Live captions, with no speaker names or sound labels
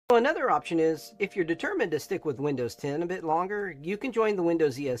Another option is, if you're determined to stick with Windows 10 a bit longer, you can join the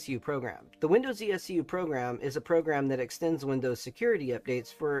Windows ESU program. The Windows ESU program is a program that extends Windows security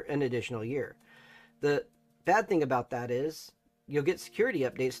updates for an additional year. The bad thing about that is, you'll get security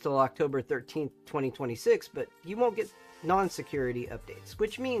updates till October 13th, 2026, but you won't get non-security updates,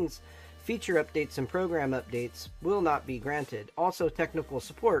 which means feature updates and program updates will not be granted. Also, technical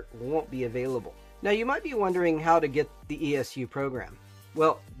support won't be available. Now, you might be wondering how to get the ESU program.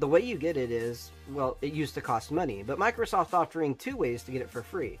 Well, the way you get it is, well, it used to cost money, but Microsoft's offering two ways to get it for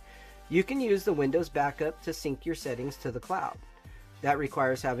free. You can use the Windows backup to sync your settings to the cloud. That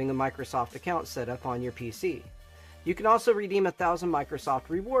requires having a Microsoft account set up on your PC. You can also redeem 1,000 Microsoft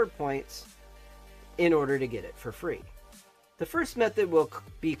reward points in order to get it for free. The first method will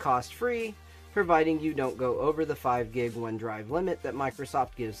be cost-free, providing you don't go over the 5 gig OneDrive limit that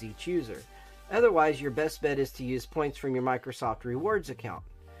Microsoft gives each user. Otherwise, your best bet is to use points from your Microsoft Rewards account.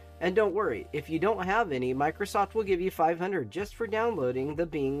 And don't worry, if you don't have any, Microsoft will give you 500 just for downloading the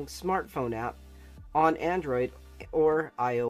Bing smartphone app on Android or iOS.